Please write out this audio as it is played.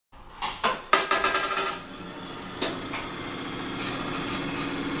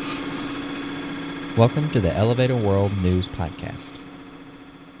Welcome to the Elevator World News Podcast.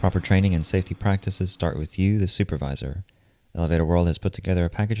 Proper training and safety practices start with you, the supervisor. Elevator World has put together a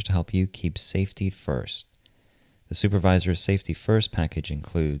package to help you keep safety first. The Supervisor's Safety First package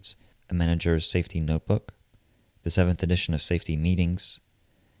includes a Manager's Safety Notebook, the 7th edition of Safety Meetings,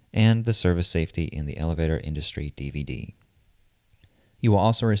 and the Service Safety in the Elevator Industry DVD. You will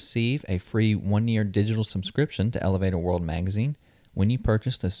also receive a free 1-year digital subscription to Elevator World magazine when you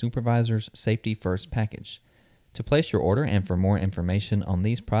purchase the Supervisor's Safety First package. To place your order and for more information on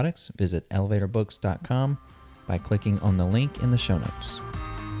these products, visit elevatorbooks.com by clicking on the link in the show notes.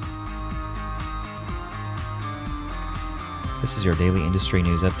 This is your daily industry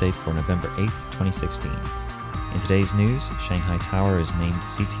news update for November 8th, 2016. In today's news, Shanghai Tower is named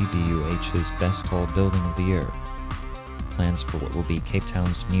CTBUH's Best Tall Building of the Year. Plans for what will be Cape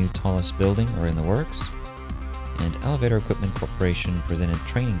Town's new tallest building are in the works, and Elevator Equipment Corporation presented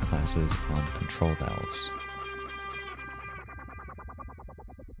training classes on control valves.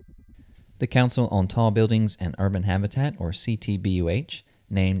 The Council on Tall Buildings and Urban Habitat, or CTBUH,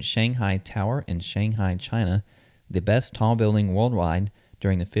 named Shanghai Tower in Shanghai, China, the best tall building worldwide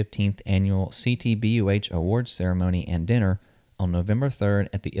during the 15th annual CTBUH Awards ceremony and dinner on November 3rd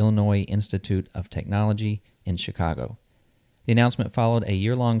at the Illinois Institute of Technology in Chicago. The announcement followed a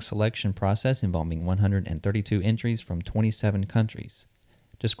year-long selection process involving 132 entries from 27 countries.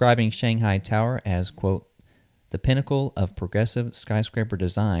 Describing Shanghai Tower as, quote, the pinnacle of progressive skyscraper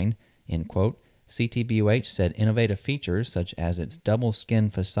design, end quote, CTBUH said innovative features such as its double-skin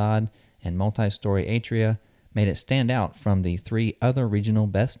facade and multi-story atria made it stand out from the 3 other regional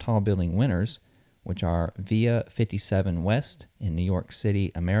Best Tall Building winners, which are Via 57 West in New York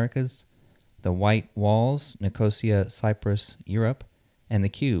City, Americas, the White Walls, Nicosia, Cyprus, Europe, and the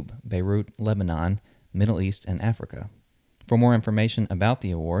Cube, Beirut, Lebanon, Middle East, and Africa. For more information about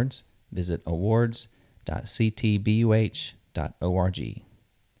the awards, visit awards.ctbuh.org.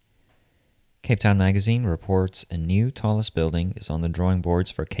 Cape Town Magazine reports a new tallest building is on the drawing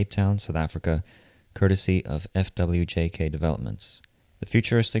boards for Cape Town, South Africa, courtesy of FWJK Developments. The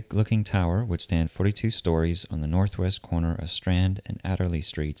futuristic-looking tower would stand 42 stories on the northwest corner of Strand and Adderly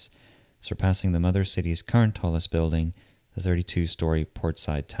streets, surpassing the mother city's current tallest building, the 32-story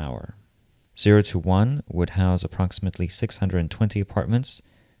Portside Tower. 0 to 1 would house approximately 620 apartments,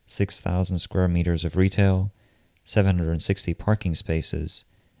 6,000 square meters of retail, 760 parking spaces,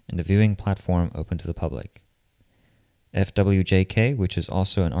 and a viewing platform open to the public. FWJK, which is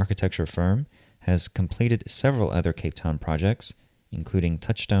also an architecture firm, has completed several other Cape Town projects, including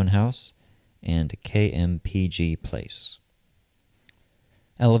Touchstone House and KMPG Place.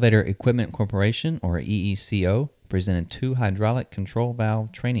 Elevator Equipment Corporation, or EECO, presented 2 hydraulic control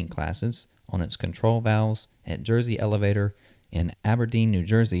valve training classes on its control valves at Jersey Elevator in Aberdeen, New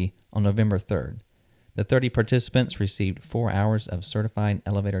Jersey on November 3rd. The 30 participants received 4 hours of Certified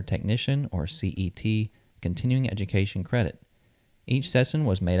Elevator Technician, or CET, continuing education credit. Each session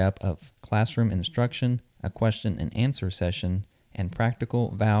was made up of classroom instruction, a question and answer session, and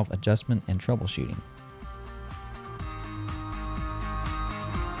practical valve adjustment and troubleshooting.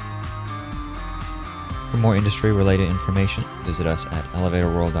 For more industry-related information, visit us at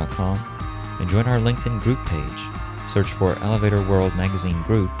elevatorworld.com and join our LinkedIn group page. Search for Elevator World Magazine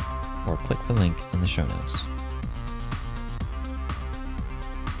Group or click the link in the show notes.